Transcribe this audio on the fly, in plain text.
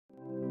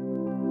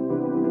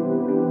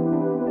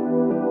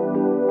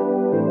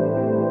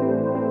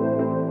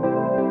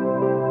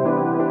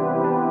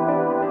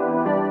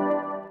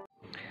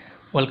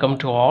Welcome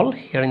to all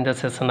here in the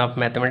session of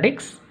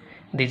mathematics.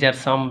 These are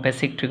some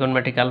basic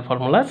trigonometrical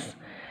formulas.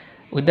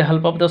 With the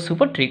help of the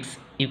super tricks,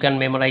 you can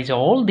memorize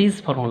all these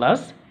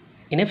formulas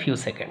in a few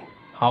seconds.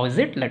 How is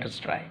it? Let us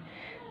try.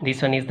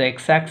 This one is the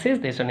x-axis,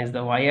 this one is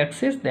the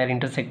y-axis. They are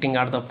intersecting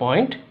at the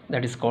point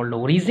that is called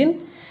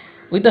origin.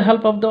 With the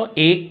help of the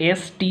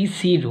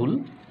ASTC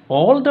rule,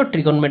 all the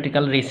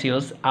trigonometrical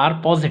ratios are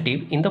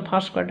positive in the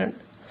first quadrant.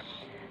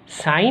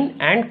 Sine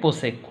and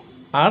cosec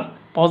are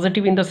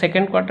positive in the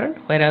second quadrant,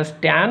 whereas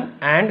tan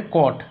and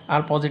cot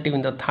are positive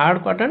in the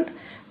third quadrant,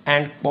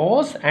 and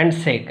cos and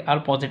sec are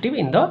positive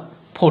in the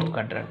fourth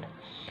quadrant.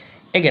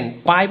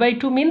 Again, pi by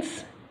 2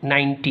 means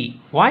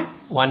 90. Why?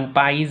 1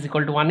 pi is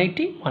equal to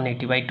 180.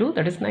 180 by 2,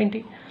 that is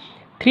 90.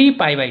 3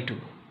 pi by 2,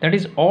 that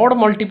is odd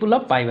multiple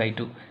of pi by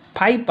 2.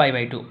 5 pi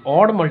by 2,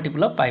 odd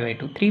multiple of pi by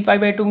 2. 3 pi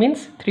by 2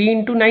 means 3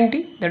 into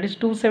 90, that is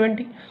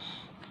 270.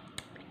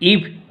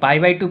 If pi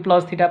by 2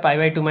 plus theta, pi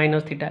by 2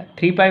 minus theta,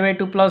 3 pi by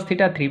 2 plus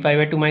theta, 3 pi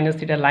by 2 minus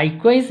theta,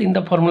 likewise in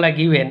the formula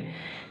given,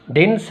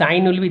 then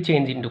sine will be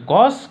changed into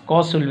cos,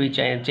 cos will be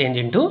changed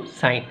into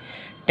sine,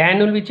 tan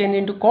will be changed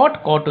into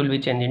cot, cot will be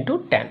changed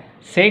into tan,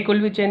 sec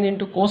will be changed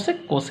into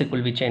cosec, cosec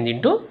will be changed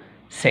into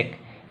sec.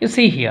 You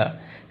see here,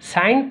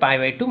 sine pi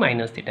by 2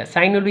 minus theta,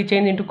 sine will be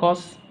changed into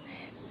cos.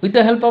 With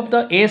the help of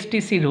the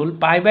ASTC rule,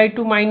 pi by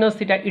 2 minus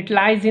theta, it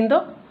lies in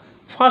the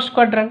first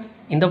quadrant.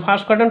 In the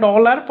first quadrant,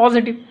 all are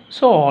positive,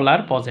 so all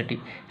are positive.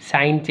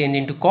 Sine change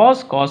into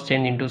cos, cos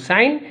change into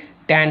sine,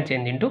 tan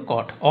change into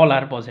cot, all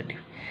are positive.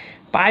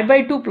 Pi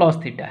by 2 plus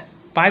theta,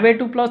 pi by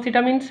 2 plus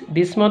theta means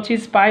this much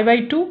is pi by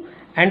 2,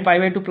 and pi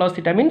by 2 plus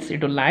theta means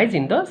it lies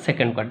in the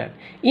second quadrant.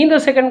 In the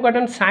second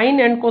quadrant, sine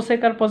and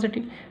cosec are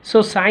positive,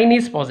 so sine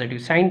is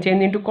positive, sine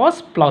change into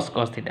cos plus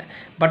cos theta,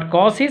 but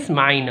cos is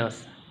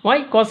minus.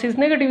 Why? Cos is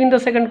negative in the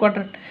second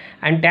quadrant,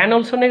 and tan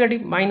also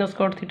negative, minus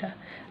cot theta.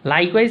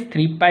 Likewise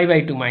 3 pi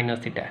by 2 minus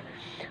theta.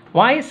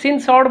 Why?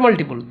 Since odd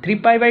multiple, 3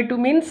 pi by 2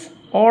 means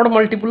odd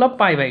multiple of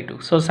pi by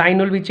 2, so sine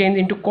will be changed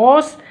into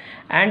cos,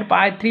 and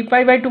 3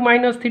 pi by 2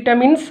 minus theta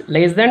means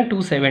less than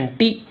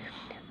 270.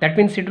 That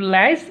means it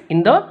lies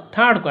in the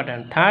third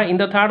quadrant. In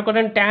the third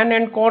quadrant, tan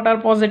and cot are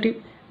positive,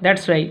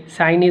 that's why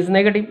sine is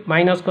negative,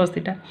 minus cos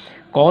theta.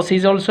 Cos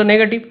is also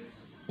negative,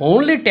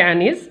 only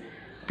tan is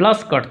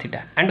plus cot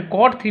theta, and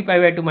cot 3 pi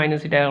by 2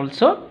 minus theta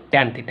also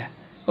tan theta.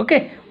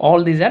 Okay,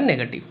 all these are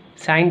negative.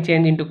 Sine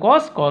change into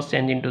cos, cos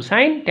change into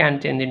sine, tan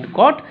change into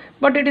cot,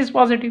 but it is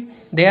positive.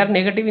 They are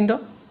negative in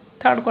the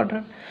third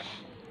quadrant.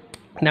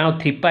 Now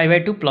 3 pi by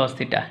 2 plus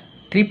theta.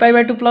 3 pi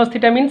by 2 plus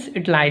theta means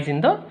it lies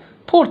in the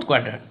fourth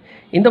quadrant.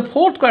 In the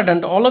fourth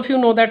quadrant, all of you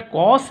know that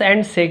cos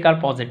and sec are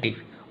positive.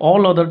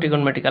 All other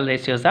trigonometrical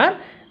ratios are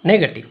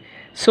negative.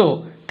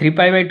 So 3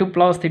 pi by 2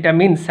 plus theta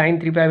means sine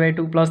 3 pi by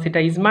 2 plus theta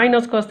is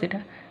minus cos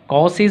theta.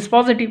 Cos is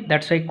positive,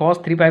 that's why cos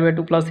 3 pi by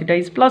 2 plus theta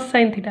is plus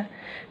sine theta.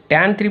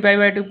 Tan 3 pi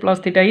by 2 plus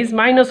theta is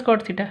minus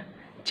cot theta.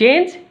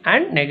 Change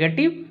and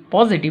negative,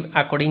 positive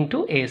according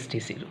to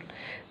ASTC rule.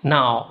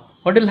 Now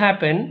what will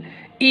happen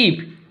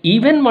if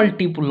even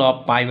multiple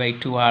of pi by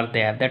 2 are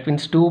there, that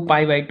means 2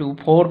 pi by 2,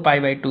 4 pi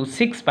by 2,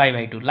 6 pi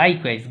by 2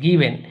 likewise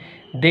given,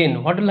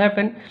 then what will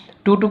happen?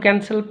 2 to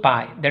cancel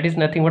pi, that is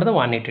nothing but the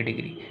 180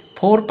 degree.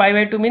 4 pi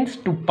by 2 means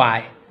 2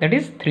 pi, that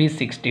is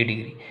 360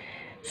 degree.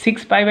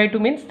 6 pi by 2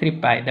 means 3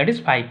 pi, that is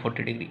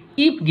 540 degree.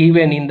 If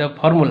given in the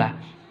formula,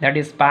 that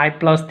is pi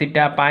plus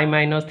theta, pi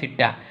minus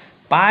theta,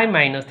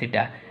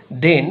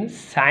 then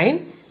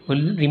sine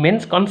will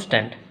remains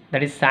constant,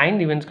 that is sine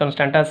remains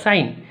constant as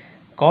sine,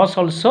 cos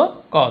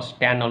also cos,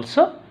 tan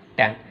also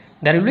tan,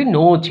 there will be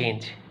no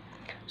change.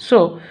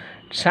 So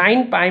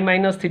sine pi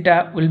minus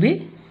theta will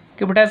be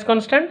keep it as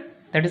constant,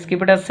 that is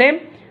keep it as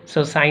same,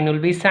 so sine will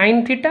be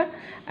sine theta.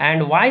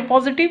 And why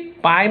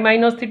positive? Pi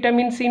minus theta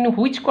means in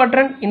which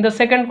quadrant? In the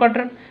second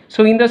quadrant,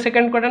 so in the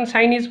second quadrant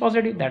sine is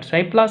positive, that's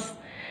why plus.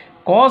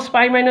 Cos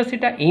pi minus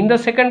theta in the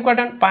second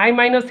quadrant, pi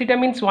minus theta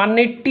means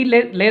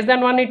 180 less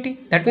than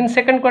 180, that means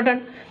second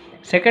quadrant.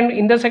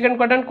 In the second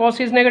quadrant cos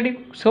is negative,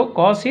 so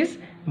cos is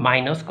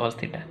minus cos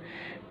theta.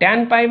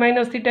 Tan pi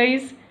minus theta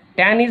is,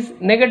 tan is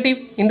negative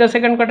in the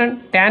second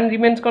quadrant, tan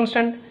remains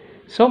constant,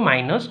 so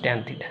minus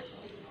tan theta.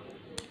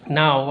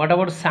 Now what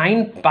about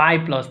sine pi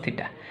plus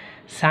theta?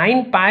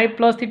 Sine pi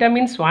plus theta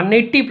means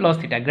 180 plus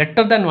theta,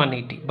 greater than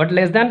 180 but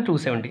less than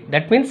 270,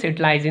 that means it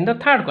lies in the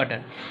third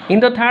quadrant. In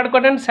the third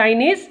quadrant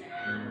sine is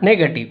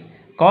negative,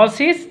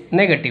 cos is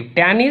negative,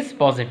 tan is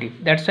positive,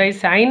 that's why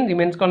sine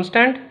remains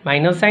constant,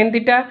 minus sine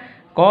theta,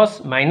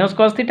 cos minus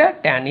cos theta,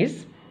 tan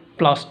is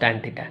plus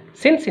tan theta,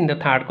 since in the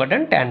third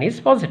quadrant tan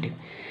is positive.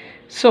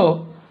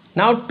 So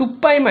now 2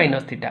 pi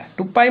minus theta,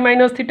 2 pi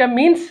minus theta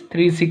means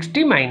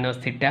 360 minus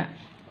theta.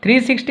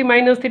 360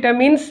 minus theta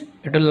means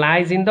it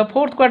lies in the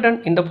fourth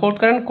quadrant. In the fourth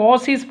quadrant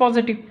cos is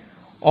positive,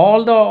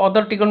 all the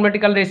other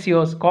trigonometrical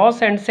ratios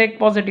cos and sec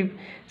positive,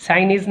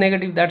 sine is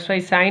negative, that's why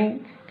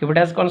sine keep it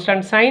as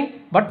constant sine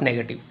but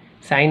negative.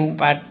 Sine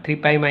 3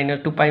 pi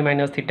minus 2 pi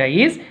minus theta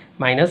is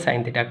minus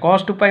sine theta,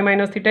 cos 2 pi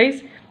minus theta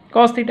is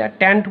cos theta,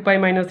 tan 2 pi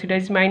minus theta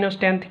is minus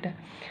tan theta.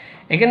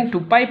 Again 2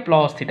 pi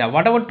plus theta.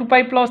 What about 2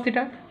 pi plus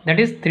theta? That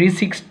is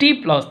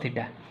 360 plus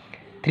theta.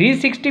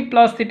 360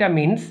 plus theta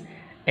means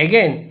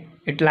again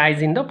it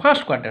lies in the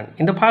first quadrant.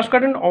 In the first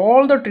quadrant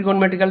all the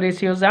trigonometrical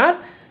ratios are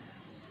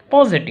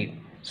positive.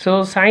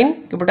 So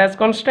sine, keep it as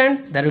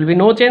constant, there will be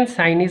no change.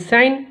 Sine is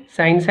sine,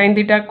 sine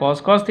theta,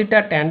 cos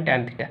theta, tan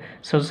theta.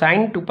 So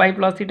sine 2 pi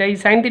plus theta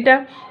is sine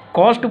theta,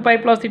 cos 2 pi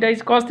plus theta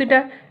is cos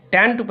theta,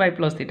 tan 2 pi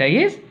plus theta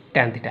is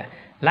tan theta.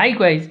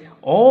 Likewise,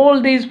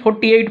 all these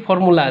 48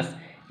 formulas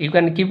you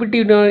can keep it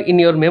in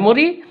your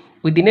memory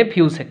within a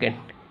few seconds.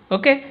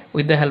 Okay,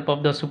 with the help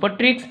of the super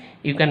tricks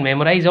you can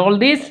memorize all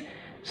this.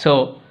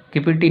 So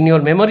keep it in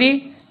your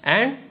memory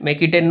and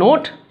make it a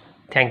note.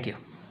 Thank you.